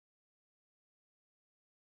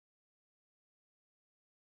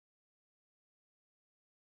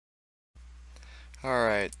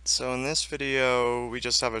Alright, so in this video we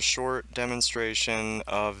just have a short demonstration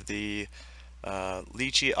of the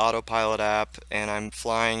Litchi autopilot app, and I'm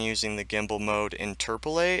flying using the gimbal mode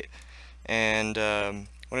Interpolate. And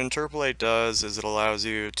what Interpolate does is it allows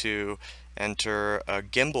you to enter a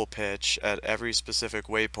gimbal pitch at every specific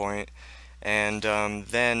waypoint, and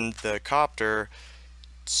then the copter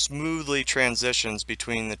smoothly transitions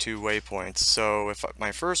between the two waypoints. So if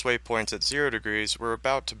my first waypoint's at 0 degrees, we're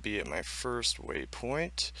about to be at my first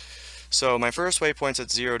waypoint. So my first waypoint's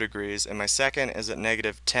at 0 degrees and my second is at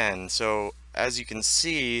 -10. So as you can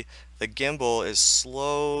see, the gimbal is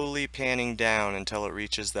slowly panning down until it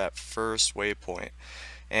reaches that first waypoint.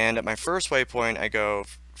 And at my first waypoint, I go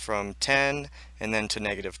from 10 and then to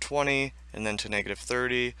 -20 and then to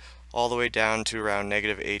 -30, all the way down to around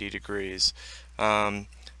 -80 degrees.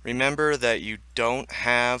 Remember that you don't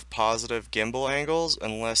have positive gimbal angles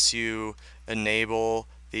unless you enable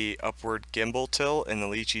the upward gimbal tilt in the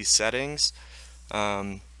Litchi settings.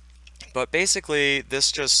 But basically,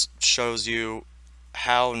 this just shows you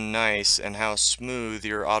how nice and how smooth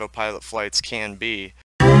your autopilot flights can be.